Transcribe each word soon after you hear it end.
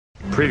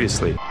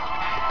previously.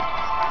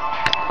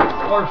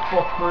 Oh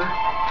fuck, man.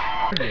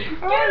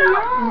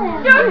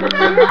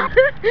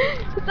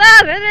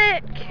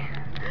 Dominic!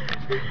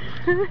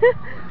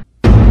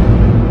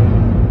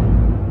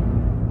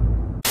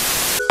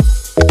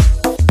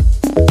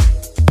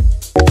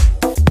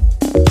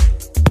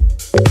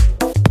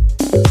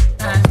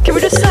 Can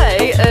we just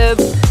say,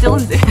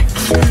 Dylan's dick?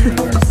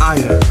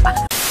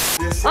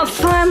 I'm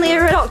finally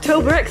here at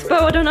October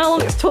Expo. I don't know how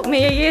long it's took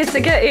me a year to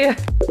get here.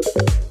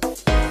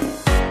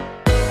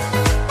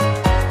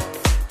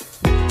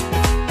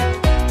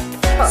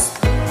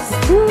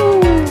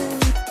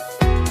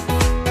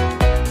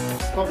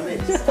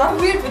 How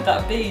weird would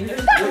that be? Not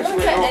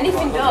getting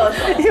anything done.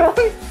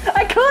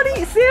 I can't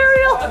eat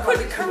cereal. I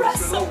couldn't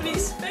caress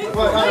somebody's face.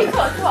 Right, Oh, you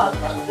can't, come on.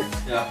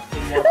 yeah.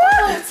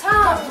 Oh,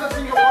 Tam.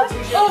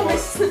 Oh,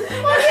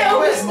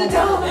 Mr.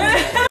 Dog.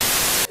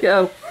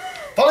 Go.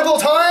 Volleyball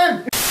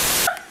time!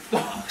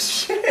 Oh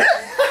shit!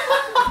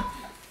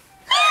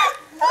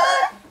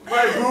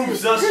 My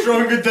boobs are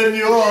stronger than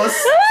yours.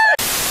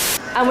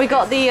 And we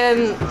got the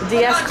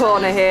DS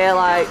corner here,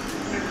 like.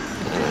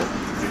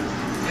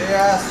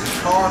 Yes,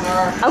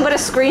 corner. I'm gonna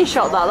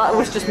screenshot that. That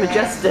was just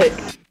majestic.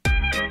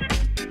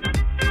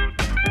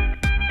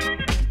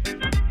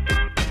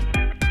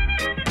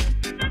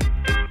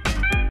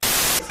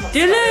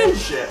 Dylan!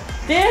 Shit.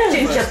 Dylan!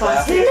 Ginger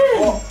boss.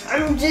 Dylan!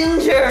 I'm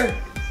Ginger!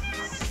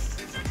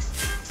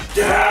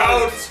 Get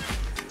out!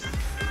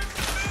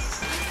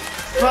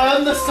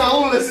 Burn the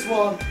soulless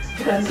one!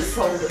 Burn the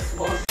soulless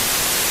one.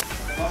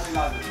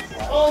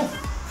 Oh!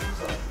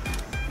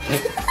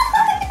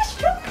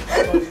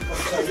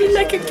 You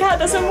like a cat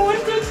that's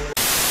unwanted.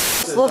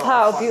 Just love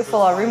how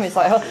beautiful our room is.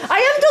 Like, I haven't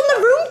done the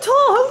room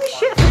tour! Holy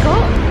shit, I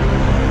forgot!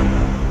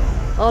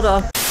 Hold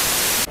on.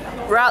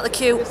 We're out the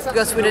queue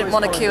because we didn't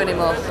want to queue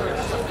anymore.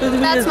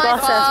 That's my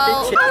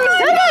fault.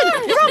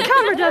 Devin! You're on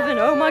camera, Devin!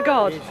 Oh my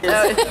god.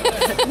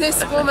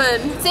 This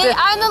woman. See,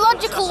 I'm the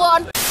logical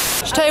one.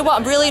 Just tell you what,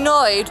 I'm really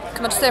annoyed.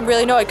 Can I just say I'm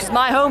really annoyed? Because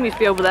my home used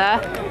to be over there.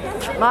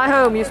 My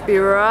home used to be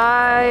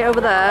right over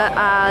there,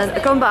 and I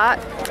come back,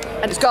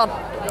 and it's gone.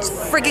 It's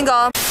freaking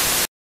gone.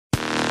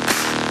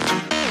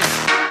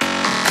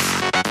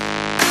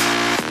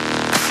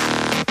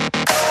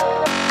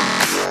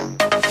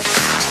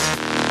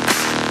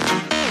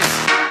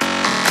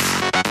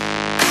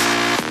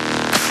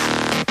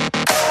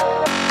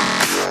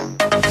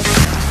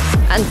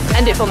 And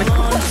end it for me.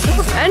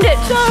 End it,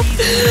 stop!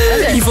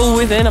 End it. Evil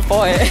within a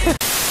boy.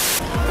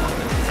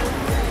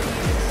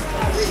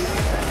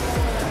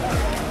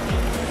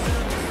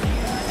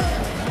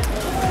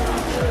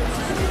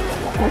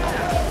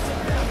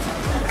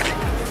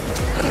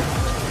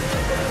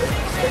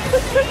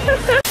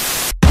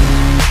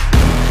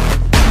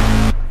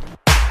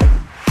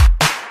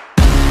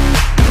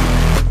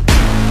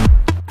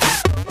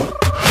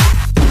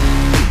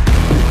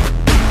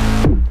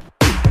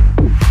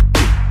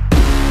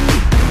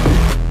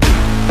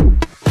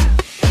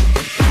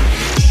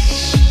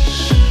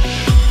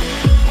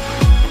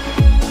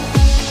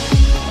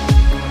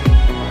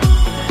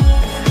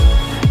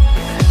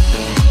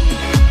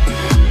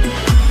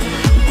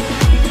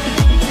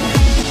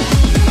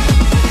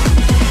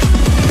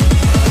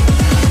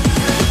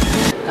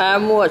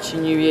 I'm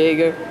watching you,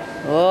 Jaeger.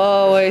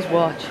 Always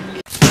watching.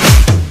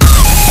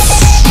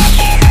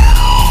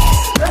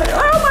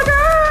 Oh my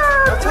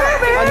god!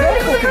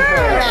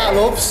 Ah,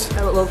 loves.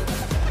 Hello, love.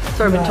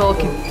 Sorry, I've been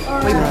talking. Do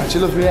you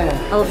love me? I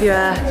love your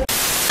hair.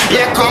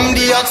 Here come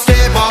the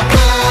October.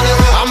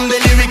 I'm the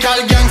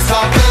lyrical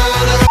gangster.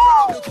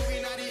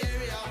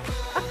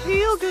 I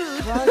feel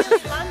good.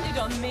 Landed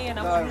on me and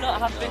I would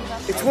not have been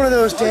happy. It's one of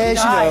those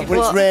days, you know, when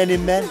it's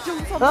raining men.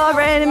 Oh,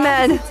 raining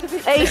men.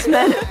 Ace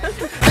men.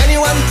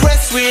 Anyone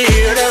press we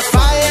hear the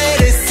fire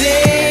to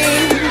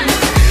sing.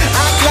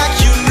 Act like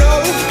you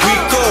know we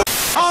go.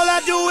 All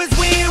I do is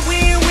win,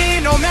 win,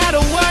 win, no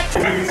matter what.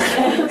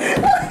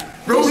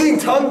 Rolling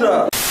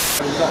Thunder.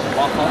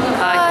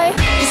 Hi.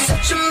 You're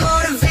such a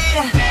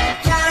motivator,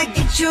 trying to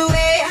get your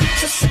way.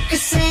 So sick of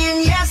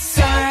saying yes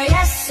sir,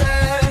 yes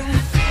sir.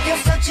 You're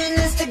such an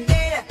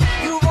instigator,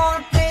 you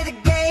wanna play the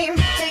game.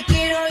 Take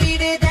it or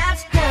leave it,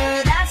 that's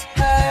her, that's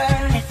her.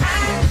 And I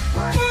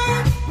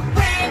can't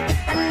wait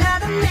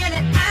another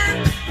minute. I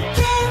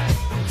can't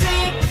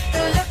take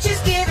the look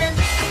she's giving.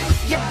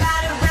 Your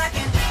body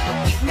rocking,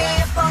 keep me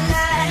up all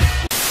night.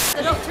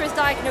 The doctor has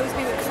diagnosed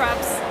me with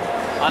crabs.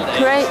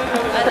 Great.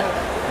 I'm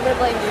gonna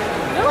blame you.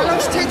 No,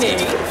 it's me.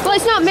 Well,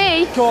 it's not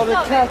me. Gonna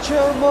catch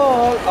 'em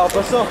all, up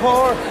as a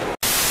whore.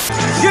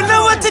 You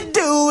know what to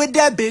do with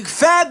that big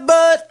fat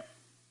butt.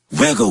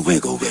 Wiggle,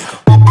 wiggle, wiggle.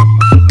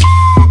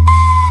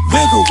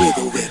 Wiggle,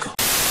 wiggle, wiggle.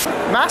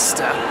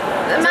 Master?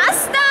 The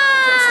master!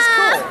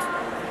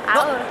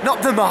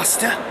 Not the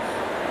master.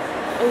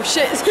 Oh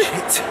shit.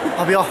 Shit.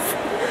 I'll be off.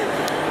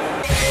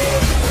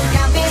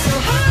 Got me so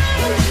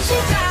high, she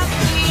got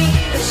me.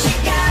 She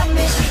got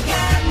me, she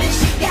got me,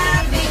 she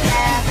got me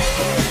there.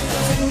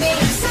 Took me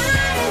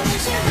inside and then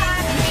she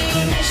rocked me.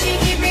 She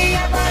keep me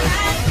up all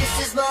night. This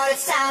is what it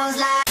sounds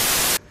like.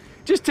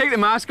 Just take the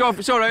mask off,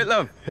 it's alright,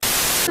 love.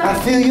 I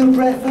feel your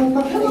breath on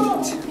my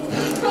feet.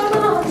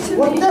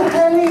 What the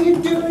hell are you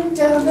doing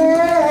down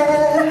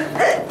there?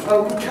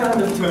 I'm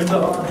kind of turned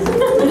on.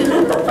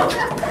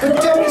 But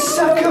don't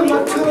suck on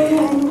my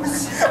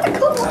toes. I've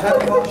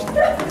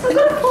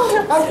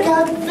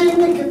got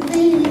vinegar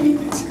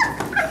feet.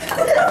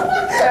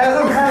 And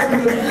I'm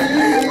having a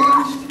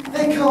bleach.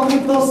 They call me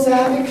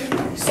balsamic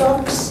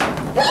socks.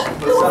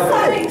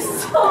 Balsamic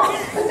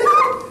socks.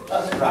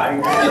 That's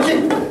right.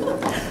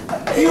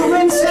 You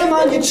rinse them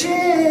on your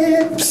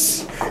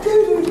chips.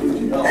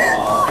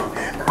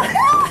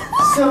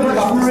 So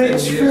much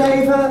rich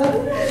flavour.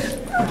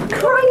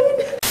 Crying.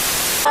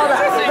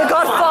 The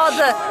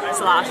Godfather.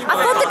 I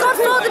thought The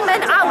Godfather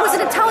meant I was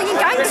an Italian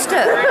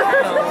gangster.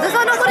 Is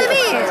that not what it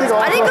means?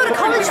 I didn't go to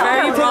college.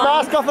 You took the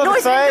mask off of No,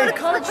 I the didn't go same. to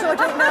college, so I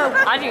don't know.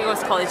 I didn't go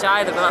to college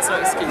either, but that's no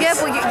excuse. Yeah,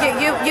 but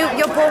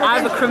you're born with... I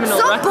have a criminal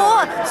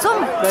record.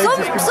 Some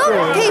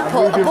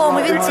people are born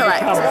with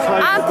intellect.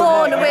 I'm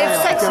born with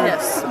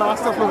sexiness.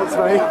 Mask off of its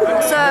way.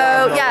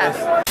 So,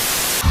 yeah.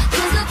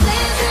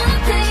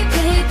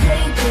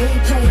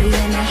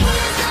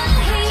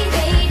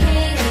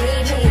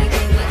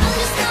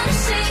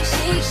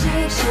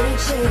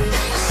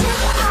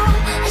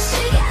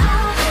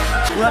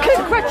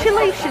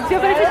 Congratulations, you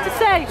have anything to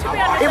say?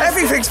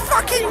 Everything's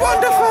fucking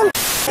wonderful.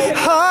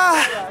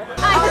 I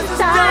just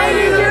died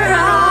in your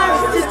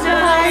arms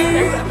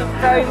tonight.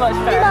 Very much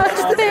better.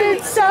 Must have been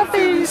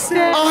something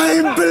said.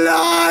 I'm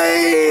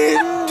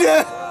blind.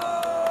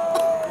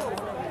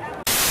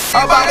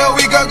 About a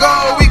week ago.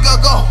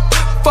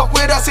 Fuck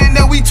with us and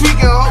then we tweaking,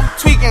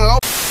 ho.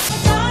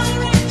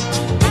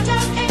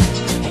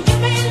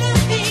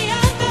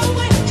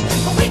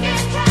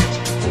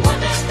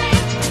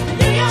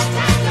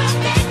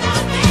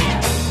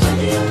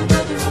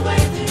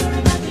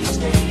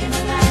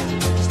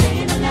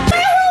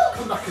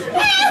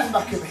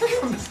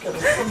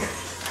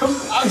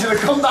 Angela,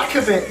 come back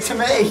a bit to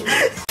me.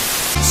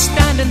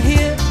 Standing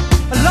here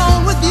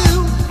alone with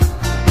you,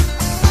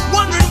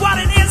 wondering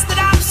what it is that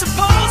I'm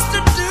supposed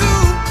to do.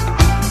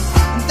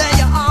 And there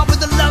you are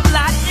with the love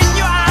light in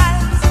your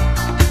eyes.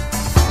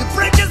 The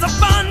bridges are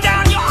burned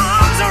down, your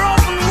arms are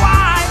open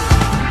wide.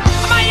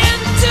 Am I in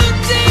too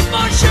deep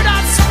or should I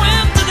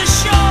swim to the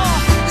shore?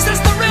 Is this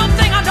the real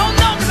thing? I don't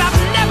know, 'cause I've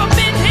never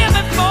been here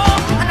before.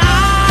 And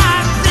I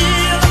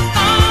feel the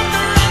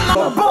thunder in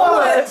my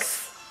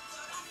bollocks.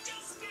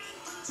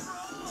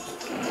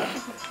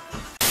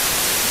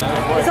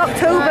 It's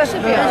October, as you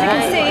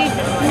can see,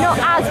 not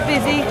as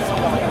busy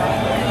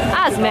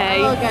as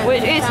May,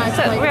 which is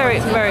very,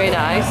 very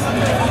nice.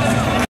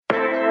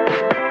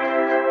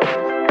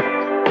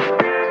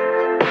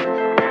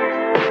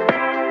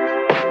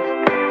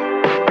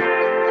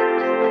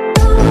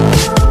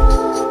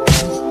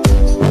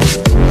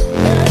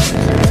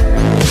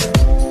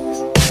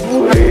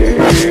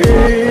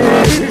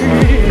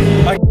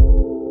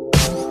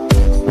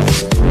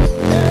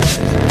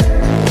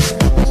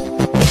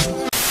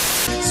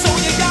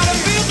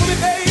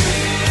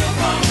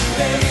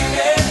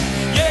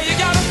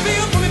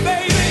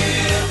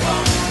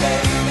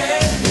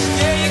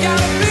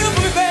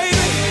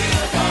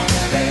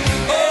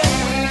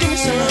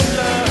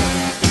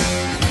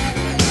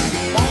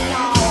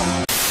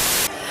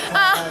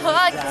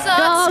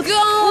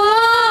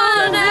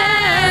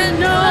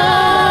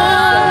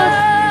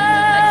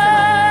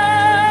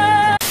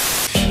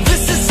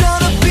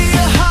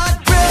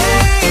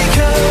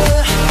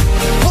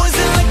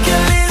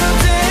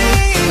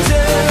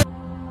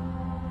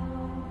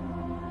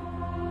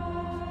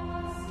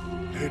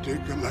 Lady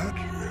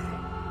Galadriel.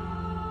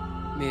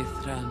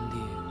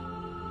 Mithrandi.